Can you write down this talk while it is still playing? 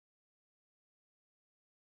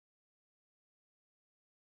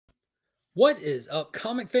What is up,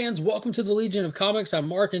 comic fans? Welcome to the Legion of Comics. I'm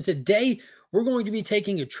Mark, and today we're going to be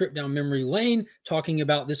taking a trip down memory lane, talking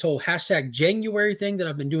about this whole hashtag Gianguary thing that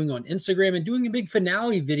I've been doing on Instagram and doing a big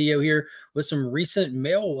finale video here with some recent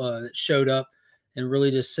mail that showed up and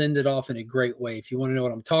really just send it off in a great way. If you want to know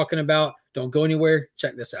what I'm talking about, don't go anywhere.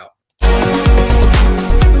 Check this out.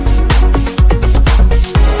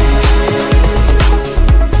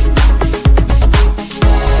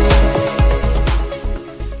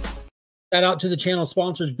 Shout out to the channel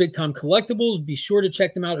sponsors, Big Time Collectibles. Be sure to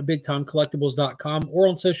check them out at bigtimecollectibles.com or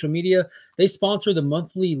on social media. They sponsor the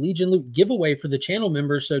monthly Legion Loot giveaway for the channel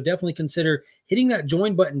members, so definitely consider hitting that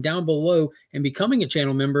join button down below and becoming a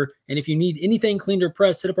channel member. And if you need anything cleaned or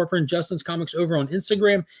pressed, hit up our friend Justin's Comics over on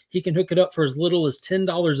Instagram. He can hook it up for as little as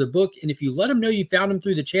 $10 a book. And if you let him know you found him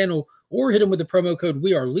through the channel or hit him with the promo code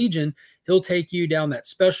WeAreLegion, he'll take you down that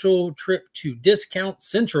special trip to Discount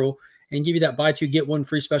Central and give you that buy two, get one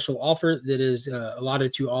free special offer that is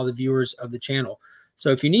allotted to all the viewers of the channel. So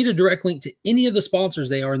if you need a direct link to any of the sponsors,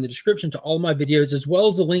 they are in the description to all my videos, as well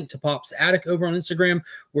as a link to Pop's Attic over on Instagram,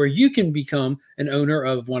 where you can become an owner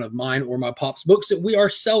of one of mine or my Pop's books that we are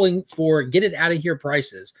selling for get it out of here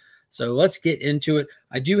prices. So let's get into it.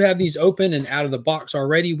 I do have these open and out of the box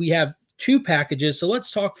already. We have two packages. So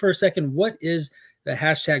let's talk for a second. What is the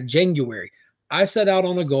hashtag Gianguary? I set out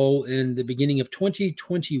on a goal in the beginning of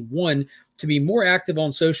 2021 to be more active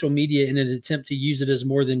on social media in an attempt to use it as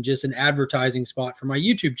more than just an advertising spot for my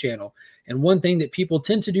YouTube channel. And one thing that people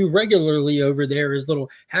tend to do regularly over there is little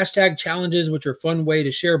hashtag challenges, which are a fun way to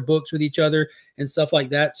share books with each other and stuff like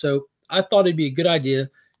that. So I thought it'd be a good idea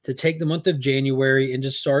to take the month of January and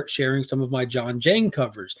just start sharing some of my Giang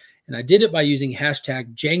covers. And I did it by using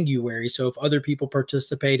hashtag Gianguary. So if other people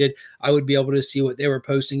participated, I would be able to see what they were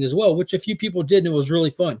posting as well, which a few people did, and it was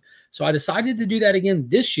really fun. So I decided to do that again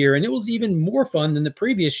this year, and it was even more fun than the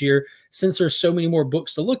previous year since there's so many more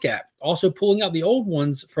books to look at. Also pulling out the old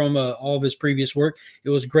ones from all of his previous work. It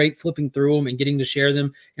was great flipping through them and getting to share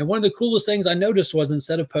them. And one of the coolest things I noticed was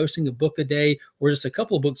instead of posting a book a day or just a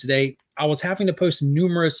couple of books a day, I was having to post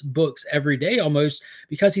numerous books every day almost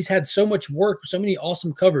because he's had so much work, so many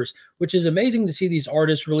awesome covers, which is amazing to see these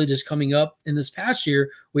artists really just coming up. In this past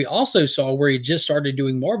year, we also saw where he just started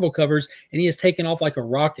doing Marvel covers and he has taken off like a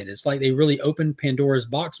rocket. It's like they really opened Pandora's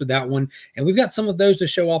box with that one. And we've got some of those to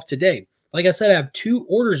show off today. Like I said, I have two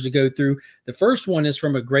orders to go through. The first one is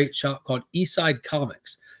from a great shop called Eastside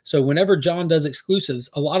Comics. So whenever John does exclusives,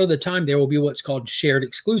 a lot of the time there will be what's called shared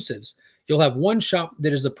exclusives. You'll have one shop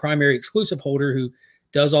that is the primary exclusive holder who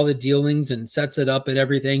does all the dealings and sets it up and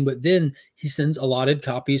everything, but then he sends allotted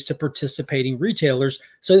copies to participating retailers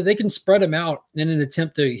so that they can spread them out in an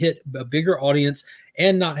attempt to hit a bigger audience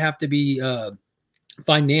and not have to be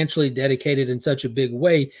financially dedicated in such a big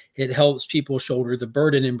way. It helps people shoulder the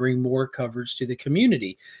burden and bring more coverage to the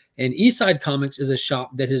community. And Eastside Comics is a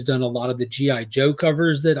shop that has done a lot of the G.I. Joe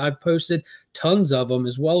covers that I've posted, tons of them,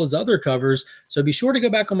 as well as other covers. So be sure to go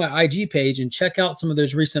back on my IG page and check out some of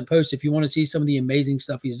those recent posts if you want to see some of the amazing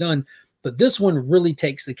stuff he's done. But this one really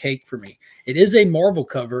takes the cake for me. It is a Marvel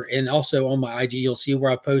cover, and also on my IG, you'll see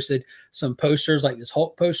where I've posted some posters like this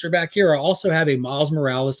Hulk poster back here. I also have a Miles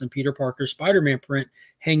Morales and Peter Parker Spider-Man print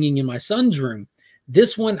hanging in my son's room.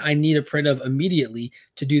 This one I need a print of immediately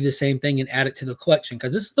to do the same thing and add it to the collection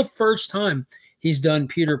because this is the first time he's done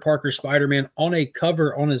Peter Parker Spider-Man on a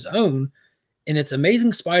cover on his own, and it's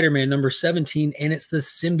Amazing Spider-Man number 17, and it's the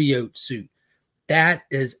symbiote suit. That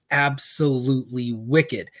is absolutely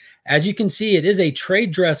wicked. As you can see, it is a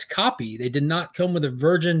trade dress copy. They did not come with a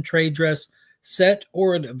Virgin trade dress set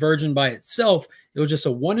or a Virgin by itself. It was just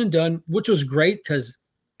a one and done, which was great because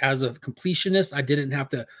as a completionist, I didn't have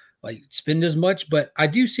to like spend as much. But I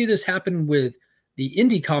do see this happen with the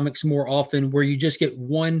indie comics more often where you just get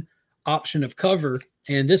one option of cover.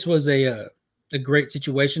 And this was a great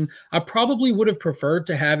situation. I probably would have preferred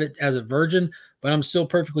to have it as a Virgin, but I'm still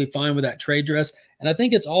perfectly fine with that trade dress. And I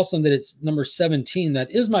think it's awesome that it's number 17.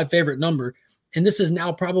 That is my favorite number. And this is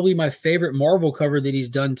now probably my favorite Marvel cover that he's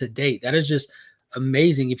done to date. That is just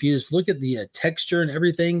amazing. If you just look at the texture and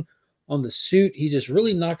everything on the suit, he just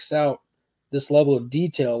really knocks out this level of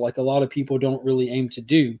detail like a lot of people don't really aim to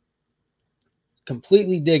do.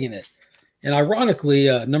 Completely digging it. And ironically,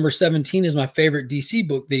 number 17 is my favorite DC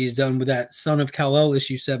book that he's done with that Son of Kal-El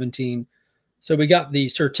issue 17. So we got the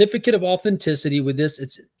certificate of authenticity with this.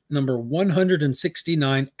 It's number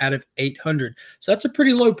 169 out of 800. So that's a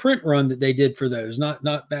pretty low print run that they did for those. Not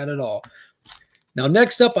bad at all. Now,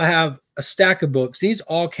 next up, I have a stack of books. These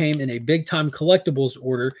all came in a Big Time Collectibles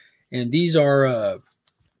order. And these are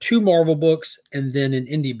two Marvel books and then an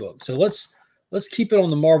indie book. So let's let's keep it on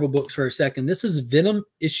the Marvel books for a second. This is Venom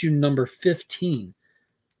issue number 15.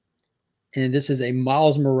 And this is a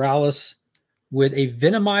Miles Morales with a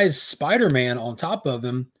Venomized Spider-Man on top of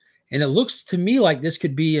him. And it looks to me like this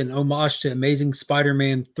could be an homage to Amazing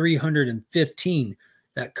Spider-Man 315,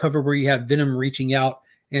 that cover where you have Venom reaching out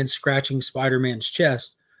and scratching Spider-Man's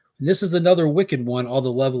chest. And this is another wicked one, all the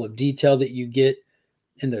level of detail that you get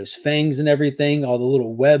in those fangs and everything, all the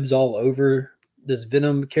little webs all over this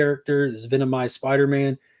Venom character, this Venomized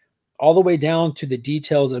Spider-Man, all the way down to the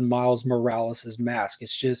details in Miles Morales' mask.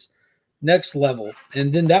 It's just next level.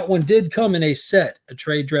 And then that one did come in a set, a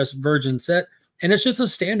trade dress Virgin set, and it's just a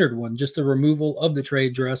standard one, just the removal of the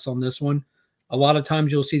trade dress on this one. A lot of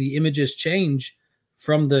times you'll see the images change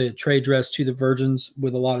from the trade dress to the Virgins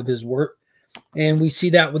with a lot of his work. And we see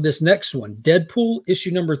that with this next one, Deadpool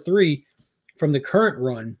issue number 3 from the current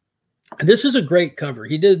run. And this is a great cover.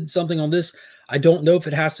 He did something on this. I don't know if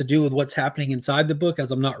it has to do with what's happening inside the book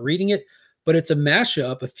as I'm not reading it, but it's a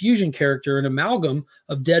mashup, a fusion character, an amalgam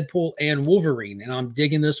of Deadpool and Wolverine. And I'm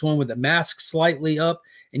digging this one with the mask slightly up,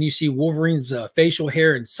 and you see Wolverine's facial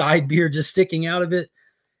hair and side beard just sticking out of it.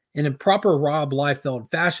 And in proper Rob Liefeld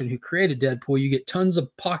fashion, who created Deadpool, you get tons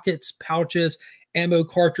of pockets, pouches, ammo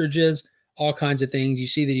cartridges, all kinds of things. You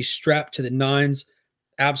see that he's strapped to the nines.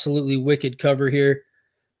 Absolutely wicked cover here.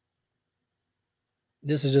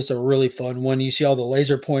 This is just a really fun one. You see all the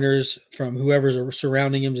laser pointers from whoever's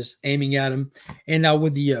surrounding him, just aiming at him. And now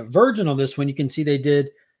with the Virgin on this one, you can see they did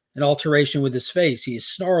an alteration with his face. He is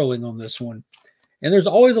snarling on this one. And there's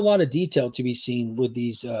always a lot of detail to be seen with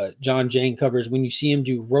these Giang covers. When you see him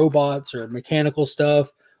do robots or mechanical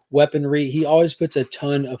stuff, weaponry, he always puts a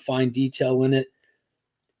ton of fine detail in it.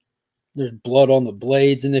 There's blood on the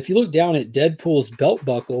blades. And if you look down at Deadpool's belt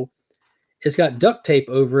buckle, it's got duct tape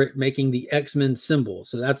over it, making the X-Men symbol.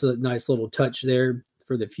 So that's a nice little touch there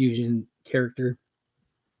for the fusion character.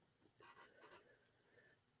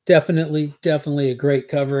 Definitely a great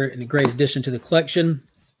cover and a great addition to the collection.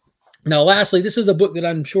 Now, lastly, this is a book that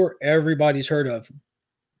I'm sure everybody's heard of.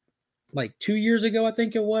 Like 2 years ago, I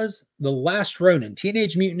think it was, The Last Ronin,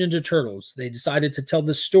 Teenage Mutant Ninja Turtles. They decided to tell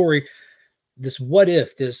this story, this what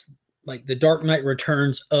if, this like the Dark Knight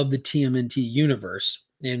Returns of the TMNT universe.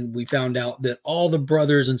 And we found out that all the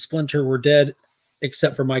brothers and Splinter were dead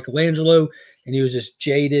except for Michelangelo, and he was this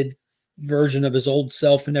jaded version of his old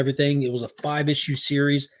self and everything. It was a 5-issue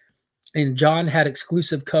series, and John had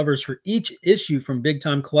exclusive covers for each issue from Big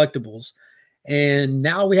Time Collectibles. And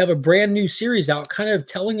now we have a brand new series out, kind of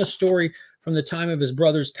telling a story from the time of his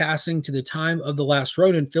brother's passing to the time of The Last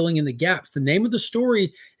Ronin, filling in the gaps. The name of the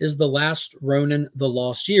story is The Last Ronin, The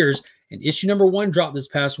Lost Years. And issue number 1 dropped this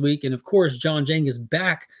past week. And of course, John Giang is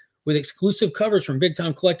back with exclusive covers from Big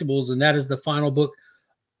Time Collectibles. And that is the final book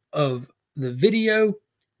of the video.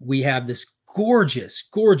 We have this gorgeous,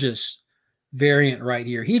 gorgeous variant right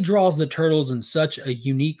here. He draws the turtles in such a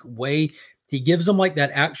unique way. He gives them like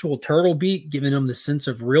that actual turtle beat, giving them the sense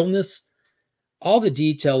of realness. All the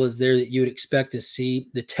detail is there that you would expect to see.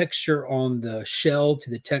 The texture on the shell to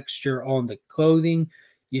the texture on the clothing.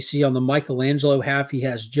 You see on the Michelangelo half, he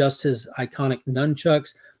has just his iconic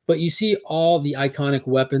nunchucks, but you see all the iconic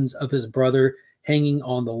weapons of his brother hanging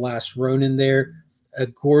on The Last Ronin there. A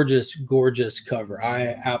gorgeous, gorgeous cover.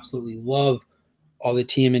 I absolutely love all the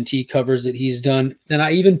TMNT covers that he's done. And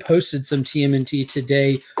I even posted some TMNT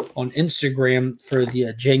today on Instagram for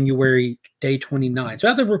the January day 29. So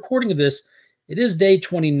after the recording of this, it is day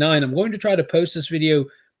 29. I'm going to try to post this video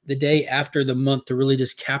the day after the month to really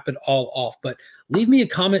just cap it all off. But leave me a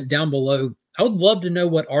comment down below. I would love to know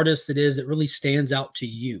what artist it is that really stands out to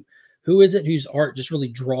you. Who is it whose art just really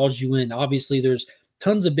draws you in? Obviously, there's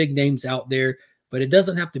tons of big names out there, but it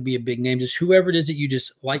doesn't have to be a big name. Just whoever it is that you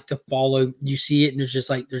just like to follow. You see it, and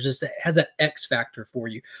it has that X factor for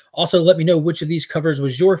you. Also, let me know which of these covers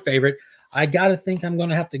was your favorite. I got to think I'm going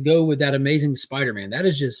to have to go with that Amazing Spider-Man. That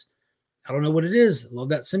is just, I don't know what it is. I love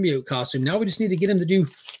that symbiote costume. Now we just need to get him to do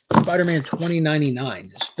Spider-Man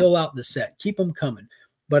 2099. Just fill out the set. Keep them coming.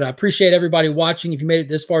 But I appreciate everybody watching. If you made it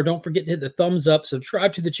this far, don't forget to hit the thumbs up,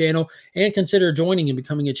 subscribe to the channel, and consider joining and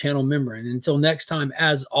becoming a channel member. And until next time,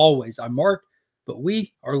 as always, I'm Mark, but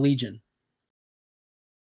we are Legion.